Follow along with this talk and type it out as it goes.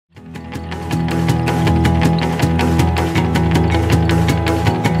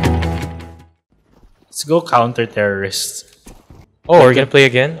Let's go counter terrorists. Oh, we're gonna play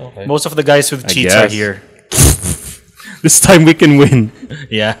again? Okay. Most of the guys with cheats are here. This time we can win.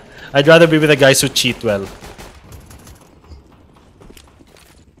 Yeah. I'd rather be with the guys who cheat well.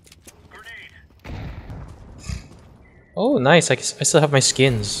 Oh, nice. I still have my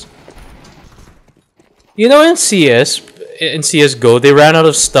skins. You know, in CSGO, they ran out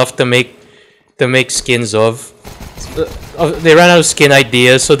of stuff to make skins of. They ran out of skin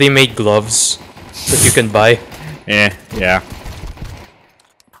ideas, so they made gloves that you can buy. Yeah.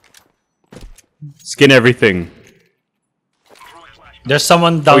 Skin everything. There's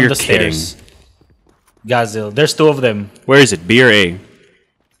someone down the kidding. stairs. Gazil. There's two of them. Where is it? B or A?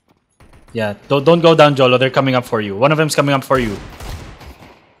 Yeah. Don't go down, Jolo. They're coming up for you. One of them's coming up for you.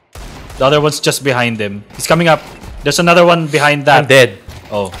 The other one's just behind him. He's coming up. There's another one behind that. I'm dead.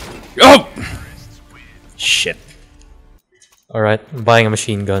 Oh. Oh! Shit. Alright, I'm buying a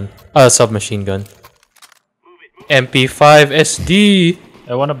machine gun. Submachine gun. MP5 SD!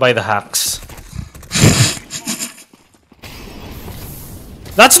 I want to buy the hacks.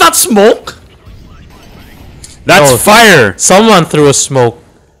 That's not smoke! That's fire! Someone threw a smoke.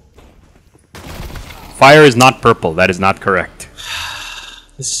 Fire is not purple. That is not correct.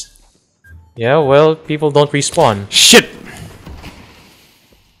 Yeah, well, people don't respawn. Shit!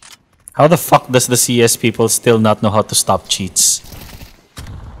 How the fuck does the CS people still not know how to stop cheats?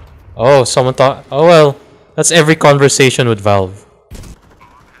 Oh, someone thought... Oh well, that's every conversation with Valve.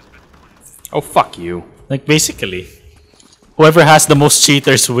 Oh, fuck you. Like, basically. Whoever has the most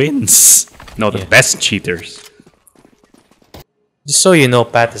cheaters wins. No, the best cheaters. Just so you know,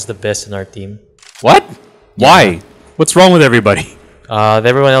 Pat is the best in our team. What? Why? What's wrong with everybody?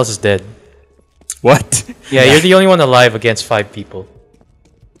 Everyone else is dead. What? Yeah, you're the only one alive against 5 people.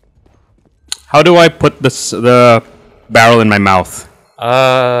 How do I put the barrel in my mouth?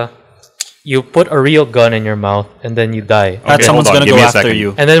 You put a real gun in your mouth and then you die. Pat, someone's gonna go after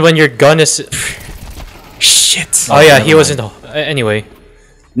you. And then when your gun is... Shit! Oh yeah, he wasn't... Anyway.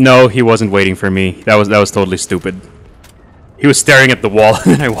 No, he wasn't waiting for me. That was totally stupid. He was staring at the wall,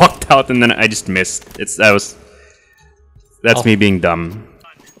 and then I walked out, and then I just missed. That's me being dumb.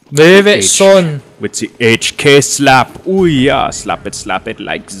 Leave it, son. With the HK slap. Ooh yeah, slap it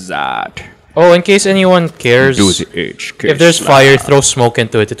like that. Oh, in case anyone cares, Do the HK if there's slap. fire, throw smoke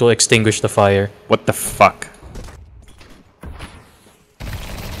into it. It will extinguish the fire. What the fuck?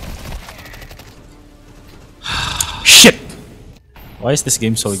 Shit! Why is this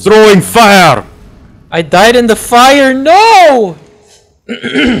game so exhausting? Throwing fire! I died in the fire. No.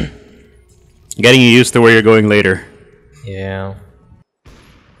 Getting used to where you're going later. Yeah.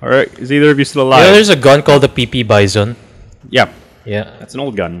 Alright, is either of you still alive? Yeah, there's a gun called the PP Bison. Yeah. Yeah. That's an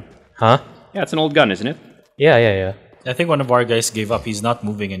old gun. Huh? Yeah, it's an old gun, isn't it? Yeah. I think one of our guys gave up. He's not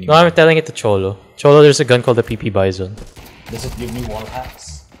moving No, anymore. I'm telling it to Cholo. Cholo, there's a gun called the PP Bison. Does it give me wall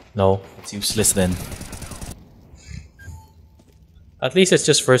hacks? No. It's useless then. At least it's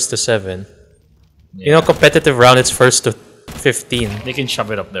just first to 7. Yeah. You know, competitive round, it's first to 15. They can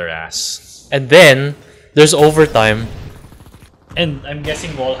shove it up their ass. And then, there's overtime. And I'm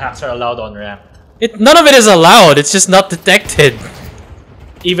guessing wall hacks are allowed on ranked. None of it is allowed, it's just not detected.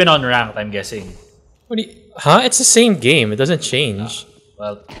 Even on ranked, I'm guessing. What do you... Huh? It's the same game, it doesn't change.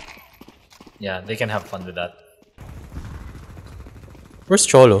 Well, yeah, they can have fun with that. Where's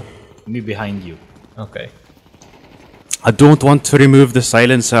Cholo? Me behind you. Okay. I don't want to remove the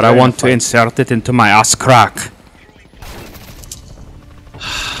silencer. I want to insert it into my ass crack.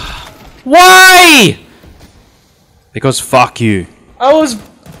 Why? Because fuck you.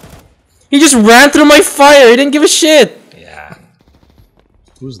 He just ran through my fire. He didn't give a shit. Yeah.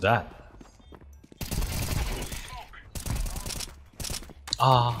 Who's that?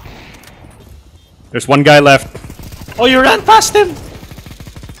 Ah. There's one guy left. Oh, you ran past him!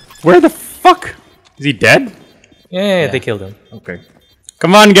 Where the fuck? Is he dead? Yeah, they killed him. Okay.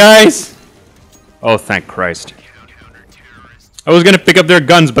 Come on, guys! Oh, thank Christ. I was gonna pick up their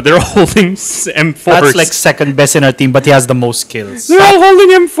guns, but they're all holding M4s. That's like second best in our team, but he has the most kills. They're all holding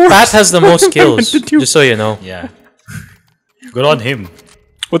M4s. Pat has the most kills, just so you know. Yeah. Good on him.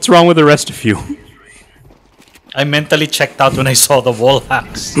 What's wrong with the rest of you? I mentally checked out when I saw the wall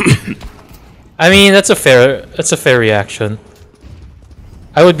hacks. I mean, that's a fair reaction.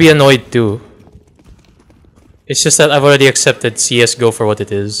 I would be annoyed too. It's just that I've already accepted CSGO for what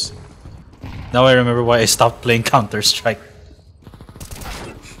it is. Now I remember why I stopped playing Counter-Strike.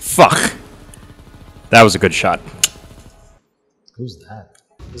 Fuck. That was a good shot. Who's that?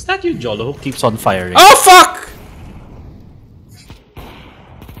 Is that you, Jolo, who keeps on firing? Oh fuck!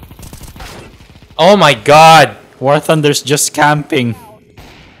 Oh my god! War Thunder's just camping.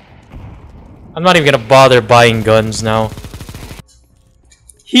 I'm not even gonna bother buying guns now.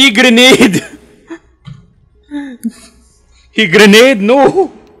 He grenade! He grenade,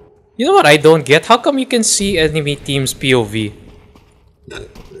 no! You know what I don't get? How come you can see enemy team's POV?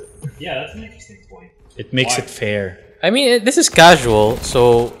 Yeah, that's an interesting point. It makes it fair. I mean, this is casual,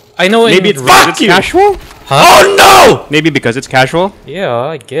 so I know Maybe in it's because it's casual? Huh? Oh no! Maybe because it's casual? Yeah,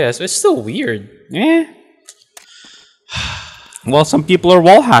 I guess. It's still weird. Eh. Well, some people are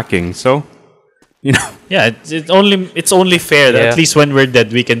wall hacking, so you know. Yeah, it's only fair that Yeah. at least when we're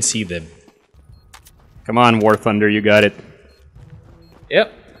dead we can see them. Come on, War Thunder, you got it.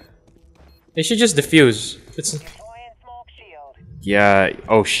 Yep. They should just defuse. It's Yeah.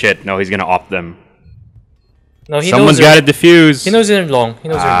 Oh shit! No, he's gonna op them. no. He Someone's knows got to defuse. He knows they're long. He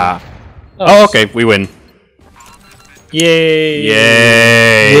knows they're long. Oh, okay, we win. Yay!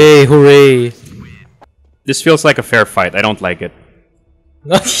 Yay! Yay! Hooray! This feels like a fair fight. I don't like it.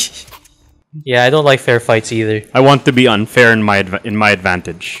 Yeah, I don't like fair fights either. I want to be unfair in my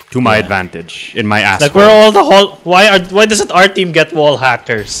advantage, to my advantage, in my ass. Like we're all the whole. Why doesn't our team get wall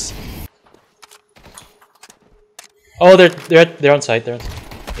hackers? Oh, they're on site. They're on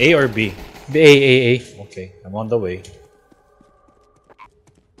site. A or B? A. Okay, I'm on the way.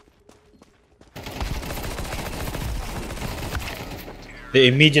 They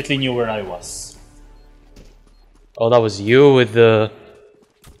immediately knew where I was. Oh, that was you with the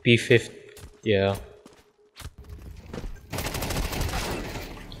P50. Yeah.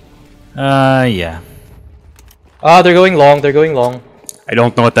 Yeah. Ah, they're going long. They're going long. I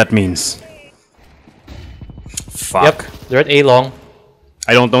don't know what that means. Fuck. Yep, they're at A long.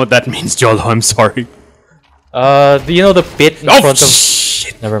 I don't know what that means, Jolo. I'm sorry. Do you know the pit in front of?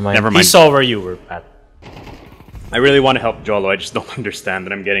 Shit. Never mind. Never He mind. saw where you were, Pat. I really want to help Jolo. I just don't understand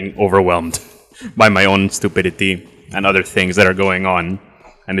that I'm getting overwhelmed by my own stupidity and other things that are going on.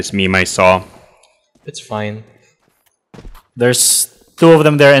 And this meme I saw. It's fine. There's two of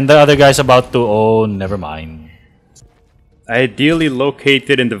them there, and the other guy's about to. Oh, never mind. Ideally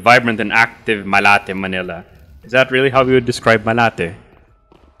located in the vibrant and active Malate, Manila. Is that really how we would describe Malate?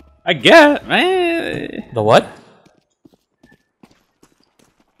 I guess. The what?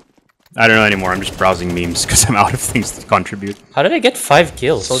 I don't know anymore. I'm just browsing memes because I'm out of things to contribute. How did I get 5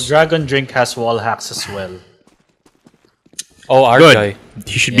 kills? So Dragon Drink has wall hacks as well. Oh, our Good. guy.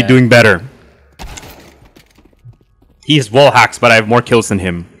 He should be Yeah. doing better. He has wall hacks, but I have more kills than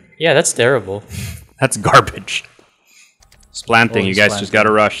him. Yeah, that's terrible. That's garbage. He's planting. Oh, You he's guys just planting.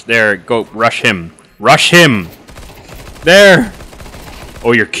 gotta rush. There, go. Rush him. Rush him! There!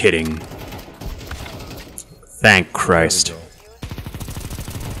 Oh, you're kidding. Thank Christ.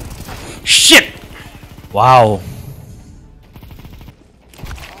 Shit! Wow.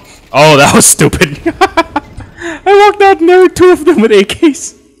 Oh, that was stupid. I walked out and there were 2 of them with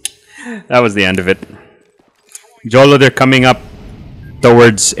AKs. That was the end of it. Jolo, they're coming up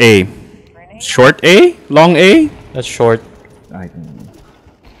towards A. Short A? Long A? That's short.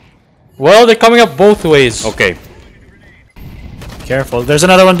 Well, they're coming up both ways. Okay. Careful. There's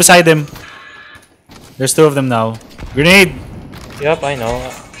another one beside him. There's 2 of them now. Grenade! Yep, I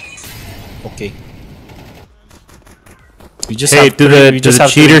know. Okay. We just Hey, have to three- the we just have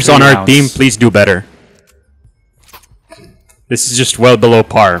cheaters three on our rounds. team, please do better. This is just well below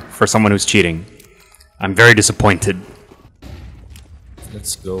par for someone who's cheating. I'm very disappointed.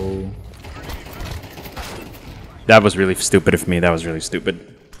 Let's go. That was really stupid of me. That was really stupid.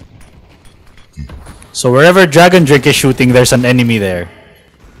 So wherever Dragon Drink is shooting, there's an enemy there.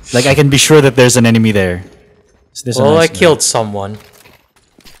 Like I can be sure that there's an enemy there. Is this a Well, I nice killed someone.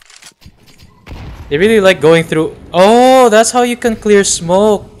 They really like going through. Oh, that's how you can clear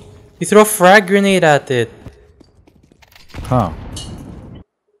smoke. You throw a frag grenade at it. Huh.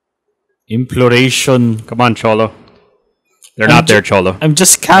 Imploration. Come on, Cholo. They're not there, Cholo. I'm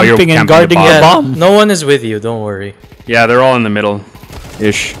just you're camping and camping the guarding bomb. your Yeah, bomb. no one is with you. Don't worry. Yeah, they're all in the middle.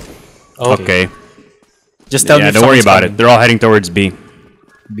 Ish. Okay. Just tell me Yeah, if don't worry someone's about coming. it. They're all heading towards B.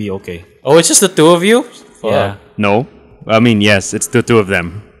 Be okay. Oh, it's just the 2 of you? Yeah. No. I mean, yes, it's the 2 of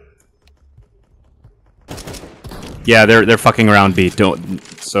them. Yeah, they're fucking around B. Don't.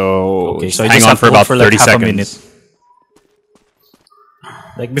 So, Okay, just so I hang just on have for to about wait for like 30 half a seconds. minute.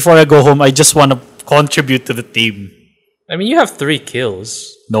 Like before I go home, I just want to contribute to the team. I mean, you have 3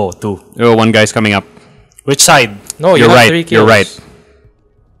 kills. No, 2. Oh, one guy's coming up. Which side? No, you You're have right. 3 kills. You're right.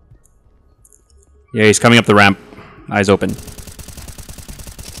 Yeah, he's coming up the ramp. Eyes open.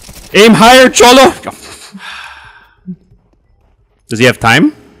 Aim higher, Cholo! Does he have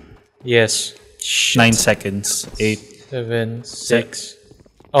time? Yes. 9 seconds. 8. 7, 6.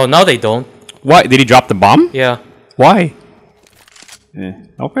 Oh, now they don't. Why? Did he drop the bomb? Yeah. Why?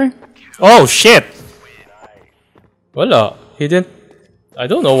 Okay. Oh shit! Voila. He didn't. I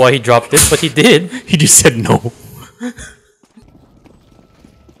don't know why he dropped it, but he did. He just said no.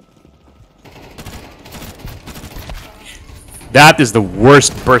 That is the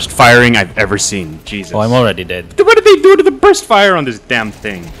worst burst firing I've ever seen. Jesus. Oh, I'm already dead. What did they do to the burst fire on this damn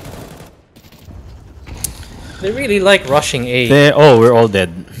thing? They really like rushing A. Oh, we're all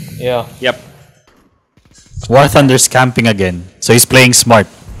dead. Yeah. Yep. War Thunder's camping again, so he's playing smart.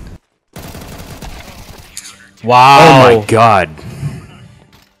 Wow! Oh my god.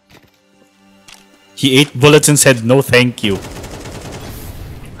 He ate bullets and said no thank you.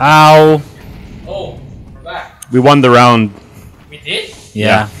 Ow! Oh, we're back. We won the round. We did?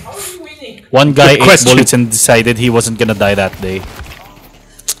 Yeah. How are we winning? One guy Good ate question. bullets and decided he wasn't gonna die that day.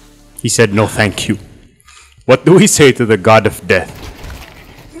 He said no thank you. What do we say to the god of death?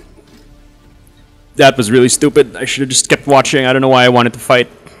 That was really stupid. I should have just kept watching. I don't know why I wanted to fight.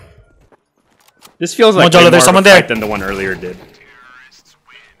 This feels like Jolo, way there's more someone of a there. fight than the one earlier did.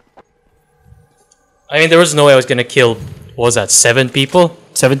 I mean, there was no way I was gonna kill, what was that, 7 people?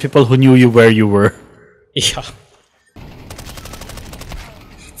 7 people who knew you where you were. Yeah.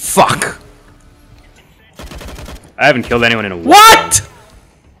 Fuck! I haven't killed anyone in a while. What?!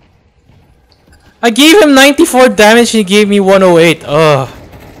 I gave him 94 damage and he gave me 108. Ugh.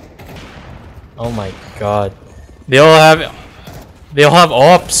 Oh my god. They all have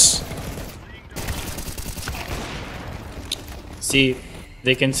ops. See,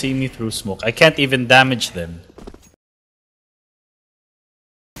 they can see me through smoke. I can't even damage them.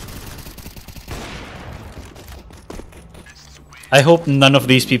 I hope none of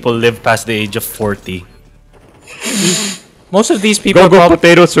these people live past the age of 40. Most of these people Go prob-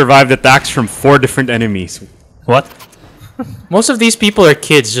 Potato survived attacks from 4 different enemies. What? most of these people are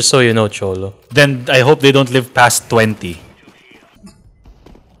kids, just so you know, Cholo. Then I hope they don't live past 20.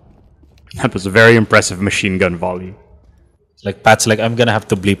 That was a very impressive machine gun volley. Like Pat's like, I'm gonna have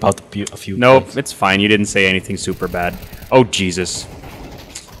to bleep out a few Nope, things. it's fine. You didn't say anything super bad. Oh, Jesus.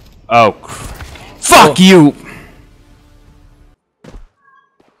 Oh, fuck you!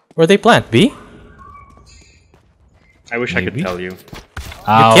 Where they plant? B? I wish I could tell you.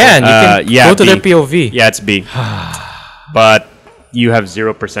 Ow. You can yeah, go to their B. POV. Yeah, it's B. But you have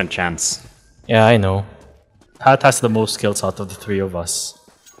 0% chance. Yeah, I know. Pat has the most kills out of the 3 of us.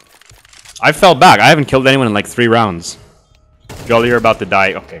 I fell back. I haven't killed anyone in like 3 rounds. Jolly, you're about to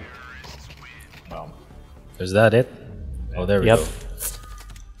die. Okay. Is that it? Oh, there we Yep. go.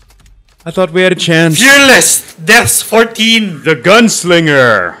 I thought we had a chance. Fearless! Deaths 14! The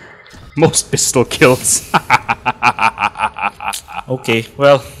gunslinger! Most pistol kills. Okay,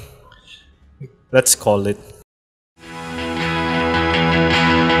 well, let's call it.